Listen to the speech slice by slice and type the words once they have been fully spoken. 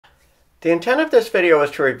The intent of this video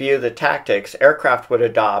is to review the tactics aircraft would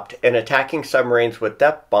adopt in attacking submarines with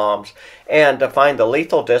depth bombs and define the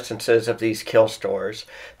lethal distances of these kill stores.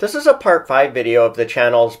 This is a Part 5 video of the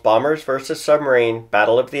channel's Bombers vs. Submarine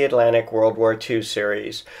Battle of the Atlantic World War II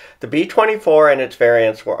series. The B-24 and its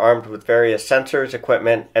variants were armed with various sensors,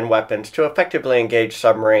 equipment, and weapons to effectively engage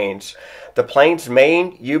submarines. The plane's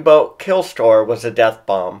main U-boat kill store was a death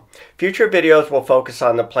bomb. Future videos will focus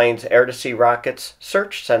on the plane's air-to-sea rockets,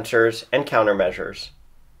 search sensors, and countermeasures.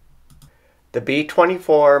 The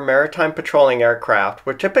B-24 maritime patrolling aircraft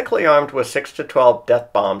were typically armed with 6 to 12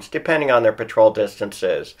 death bombs depending on their patrol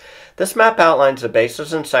distances. This map outlines the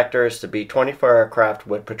bases and sectors the B-24 aircraft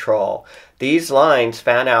would patrol. These lines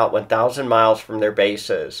fan out 1,000 miles from their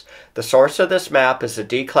bases. The source of this map is the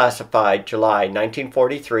declassified July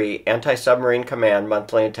 1943 Anti-Submarine Command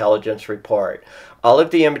Monthly Intelligence Report. All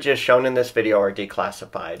of the images shown in this video are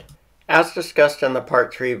declassified. As discussed in the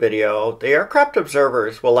Part 3 video, the aircraft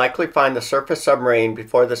observers will likely find the surface submarine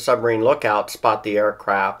before the submarine lookouts spot the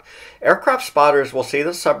aircraft. Aircraft spotters will see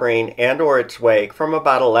the submarine and/or its wake from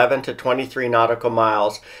about 11 to 23 nautical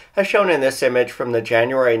miles, as shown in this image from the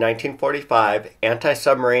January 1945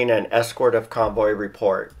 Anti-Submarine and Escort of Convoy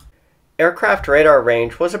Report. Aircraft radar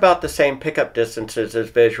range was about the same pickup distances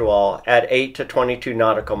as visual at 8 to 22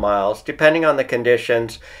 nautical miles, depending on the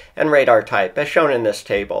conditions and radar type, as shown in this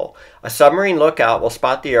table. A submarine lookout will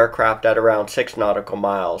spot the aircraft at around 6 nautical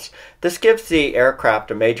miles. This gives the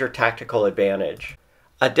aircraft a major tactical advantage.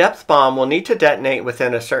 A depth bomb will need to detonate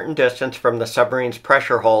within a certain distance from the submarine's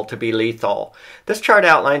pressure hull to be lethal. This chart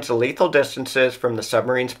outlines the lethal distances from the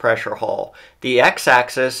submarine's pressure hull. The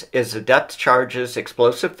x-axis is the depth charge's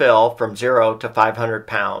explosive fill from 0 to 500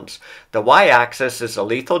 pounds. The y-axis is the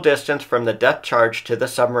lethal distance from the depth charge to the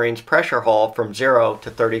submarine's pressure hull from 0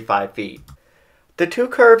 to 35 feet. The two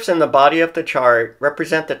curves in the body of the chart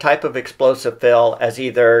represent the type of explosive fill as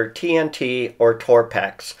either TNT or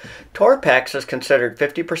Torpex. Torpex is considered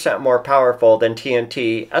 50% more powerful than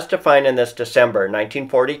TNT as defined in this December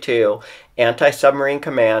 1942 Anti-Submarine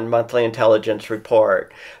Command Monthly Intelligence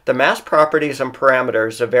Report. The mass properties and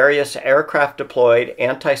parameters of various aircraft-deployed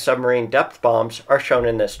anti-submarine depth bombs are shown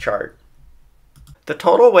in this chart. The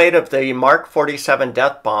total weight of the Mark 47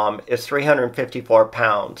 death bomb is 354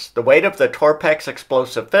 pounds. The weight of the Torpex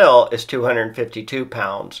explosive fill is 252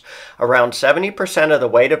 pounds. Around 70% of the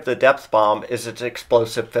weight of the depth bomb is its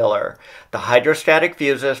explosive filler. The hydrostatic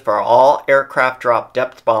fuses for all aircraft drop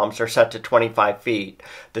depth bombs are set to 25 feet.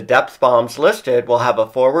 The depth bombs listed will have a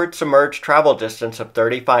forward submerged travel distance of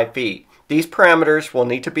 35 feet. These parameters will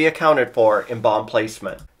need to be accounted for in bomb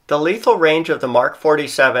placement. The lethal range of the Mark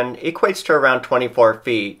 47 equates to around 24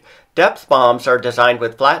 feet. Depth bombs are designed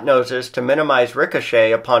with flat noses to minimize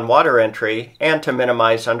ricochet upon water entry and to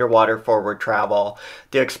minimize underwater forward travel.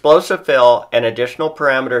 The explosive fill and additional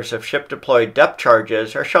parameters of ship-deployed depth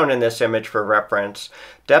charges are shown in this image for reference.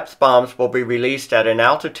 Depth bombs will be released at an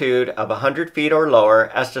altitude of 100 feet or lower,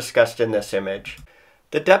 as discussed in this image.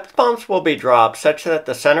 The depth bombs will be dropped such that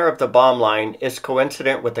the center of the bomb line is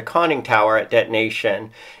coincident with the conning tower at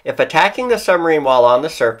detonation. If attacking the submarine while on the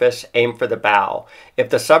surface, aim for the bow. If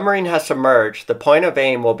the submarine has submerged, the point of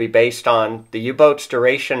aim will be based on the U-boat's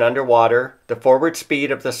duration underwater, the forward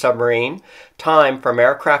speed of the submarine, time from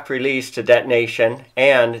aircraft release to detonation,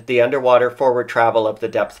 and the underwater forward travel of the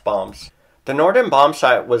depth bombs. The Norden bomb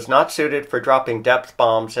site was not suited for dropping depth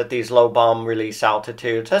bombs at these low bomb release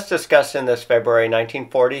altitudes, as discussed in this February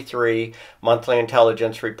 1943 Monthly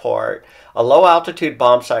Intelligence Report. A low-altitude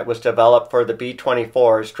bomb site was developed for the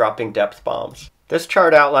B-24s dropping depth bombs. This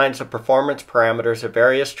chart outlines the performance parameters of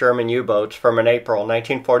various German U-boats from an April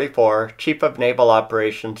 1944 Chief of Naval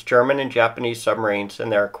Operations German and Japanese submarines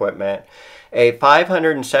and their equipment. A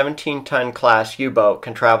 517-ton class U-boat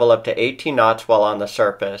can travel up to 18 knots while on the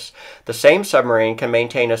surface. The same submarine can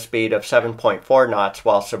maintain a speed of 7.4 knots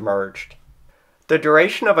while submerged. The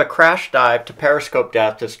duration of a crash dive to periscope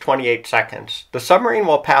depth is 28 seconds. The submarine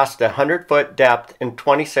will pass the 100-foot depth in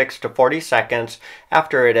 26 to 40 seconds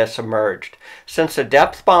after it has submerged. Since the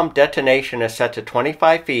depth bomb detonation is set to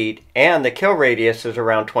 25 feet and the kill radius is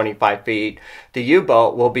around 25 feet, the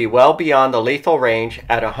U-boat will be well beyond the lethal range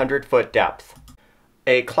at a 100-foot depth.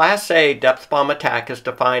 A Class A depth bomb attack is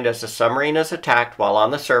defined as a submarine is attacked while on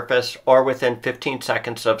the surface or within 15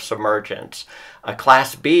 seconds of submergence. A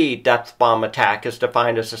Class B depth bomb attack is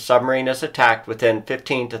defined as a submarine is attacked within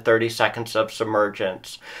 15 to 30 seconds of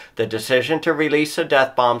submergence. The decision to release the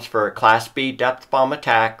death bombs for a Class B depth bomb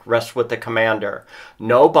attack rests with the commander.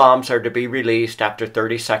 No bombs are to be released after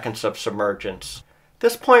 30 seconds of submergence.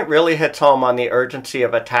 This point really hits home on the urgency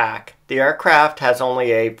of attack. The aircraft has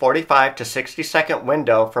only a 45 to 60 second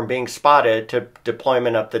window from being spotted to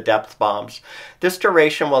deployment of the depth bombs. This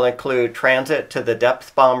duration will include transit to the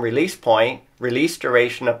depth bomb release point, release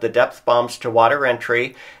duration of the depth bombs to water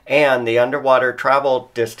entry, and the underwater travel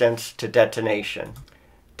distance to detonation.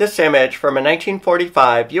 This image from a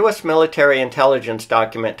 1945 U.S. military intelligence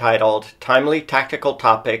document titled Timely Tactical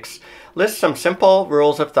Topics lists some simple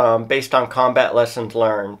rules of thumb based on combat lessons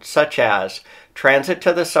learned, such as transit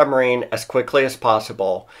to the submarine as quickly as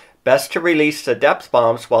possible, best to release the depth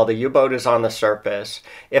bombs while the U-boat is on the surface.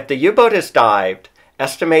 If the U-boat is dived,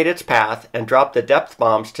 estimate its path and drop the depth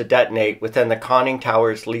bombs to detonate within the conning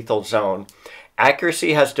tower's lethal zone.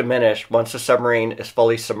 Accuracy has diminished once the submarine is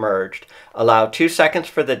fully submerged. Allow 2 seconds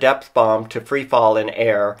for the depth bomb to free fall in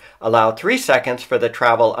air. Allow 3 seconds for the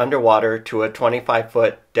travel underwater to a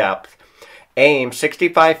 25-foot depth. Aim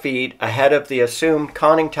 65 feet ahead of the assumed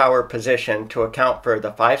conning tower position to account for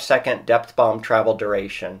the 5-second depth bomb travel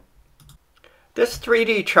duration. This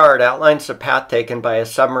 3D chart outlines the path taken by a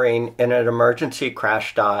submarine in an emergency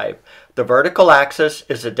crash dive. The vertical axis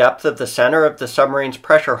is the depth of the center of the submarine's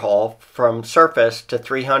pressure hull from surface to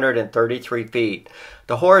 333 feet.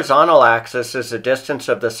 The horizontal axis is the distance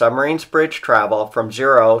of the submarine's bridge travel from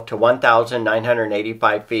 0 to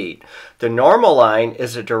 1,985 feet. The normal line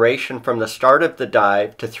is the duration from the start of the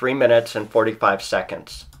dive to 3 minutes and 45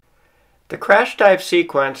 seconds. The crash dive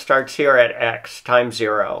sequence starts here at X, time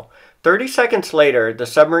 0. 30 seconds later, the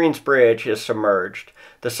submarine's bridge is submerged.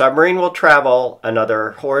 The submarine will travel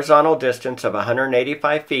another horizontal distance of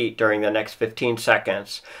 185 feet during the next 15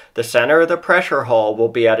 seconds. The center of the pressure hull will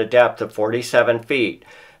be at a depth of 47 feet.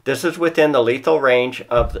 This is within the lethal range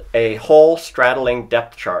of a hull straddling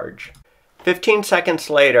depth charge. 15 seconds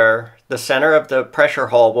later, the center of the pressure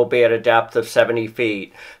hull will be at a depth of 70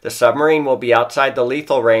 feet. The submarine will be outside the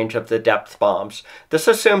lethal range of the depth bombs. This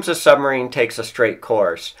assumes the submarine takes a straight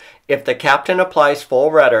course. If the captain applies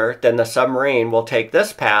full rudder, then the submarine will take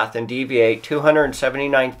this path and deviate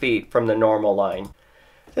 279 feet from the normal line.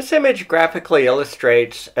 This image graphically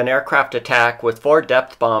illustrates an aircraft attack with 4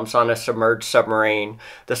 depth bombs on a submerged submarine.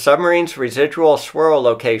 The submarine's residual swirl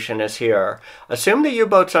location is here. Assume the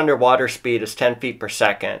U-boat's underwater speed is 10 feet per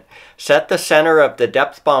second. Set the center of the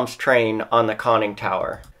depth bomb's train on the conning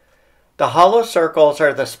tower. The hollow circles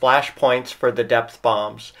are the splash points for the depth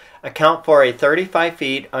bombs. Account for a 35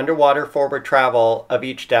 feet underwater forward travel of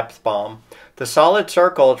each depth bomb. The solid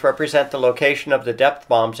circles represent the location of the depth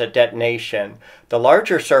bombs at detonation. The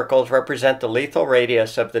larger circles represent the lethal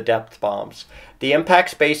radius of the depth bombs. The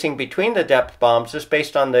impact spacing between the depth bombs is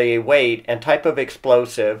based on the weight and type of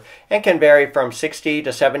explosive and can vary from 60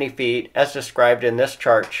 to 70 feet as described in this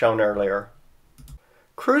chart shown earlier.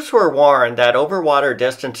 Crews were warned that overwater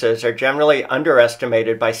distances are generally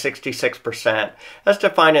underestimated by 66%, as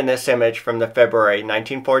defined in this image from the February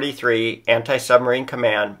 1943 Anti-Submarine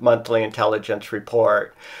Command Monthly Intelligence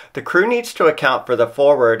Report. The crew needs to account for the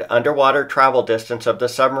forward underwater travel distance of the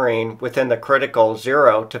submarine within the critical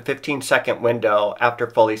 0 to 15-second window after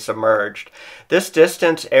fully submerged. This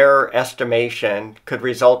distance error estimation could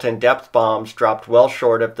result in depth bombs dropped well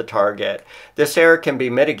short of the target. This error can be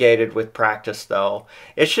mitigated with practice, though.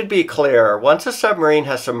 It should be clear, once a submarine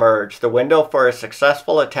has submerged, the window for a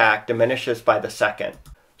successful attack diminishes by the second.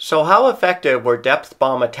 So how effective were depth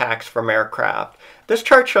bomb attacks from aircraft? This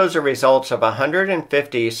chart shows the results of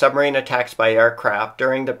 150 submarine attacks by aircraft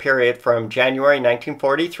during the period from January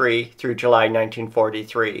 1943 through July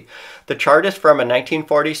 1943. The chart is from a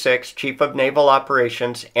 1946 Chief of Naval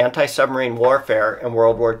Operations Anti-Submarine Warfare and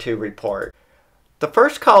World War II report. The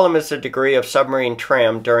first column is the degree of submarine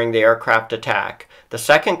trim during the aircraft attack. The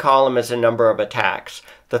second column is the number of attacks.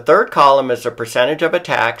 The third column is the percentage of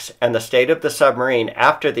attacks and the state of the submarine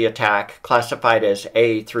after the attack, classified as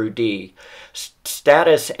A through D.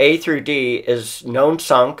 Status A through D is known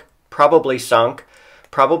sunk, probably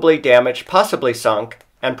damaged, possibly sunk,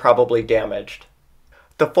 and probably damaged.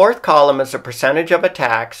 The fourth column is the percentage of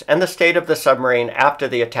attacks and the state of the submarine after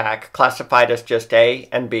the attack, classified as just A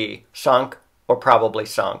and B, sunk, or probably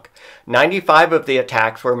sunk. 95 of the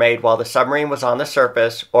attacks were made while the submarine was on the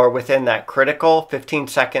surface or within that critical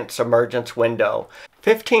 15-second submergence window.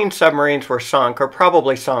 15 submarines were sunk or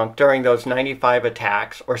probably sunk during those 95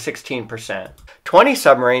 attacks, or 16%. 20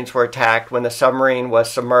 submarines were attacked when the submarine was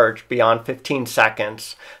submerged beyond 15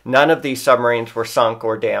 seconds. None of these submarines were sunk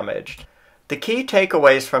or damaged. The key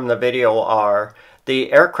takeaways from the video are: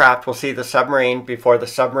 the aircraft will see the submarine before the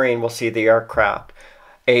submarine will see the aircraft.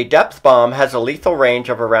 A depth bomb has a lethal range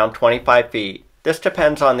of around 25 feet. This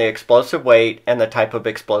depends on the explosive weight and the type of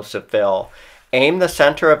explosive fill. Aim the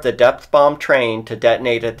center of the depth bomb train to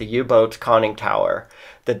detonate at the U-boat's conning tower.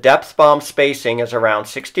 The depth bomb spacing is around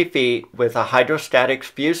 60 feet with a hydrostatic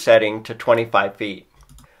view setting to 25 feet.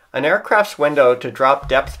 An aircraft's window to drop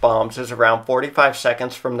depth bombs is around 45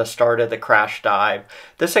 seconds from the start of the crash dive.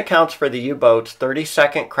 This accounts for the U-boat's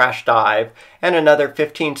 30-second crash dive and another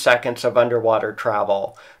 15 seconds of underwater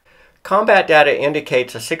travel. Combat data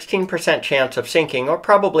indicates a 16% chance of sinking or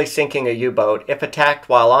probably sinking a U-boat if attacked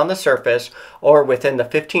while on the surface or within the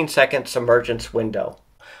 15-second submergence window.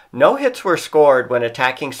 No hits were scored when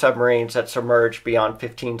attacking submarines that submerged beyond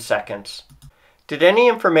 15 seconds. Did any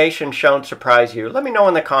information shown surprise you? Let me know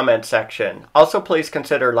in the comments section. Also, please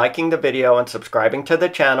consider liking the video and subscribing to the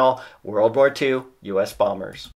channel. World War II, U.S. Bombers.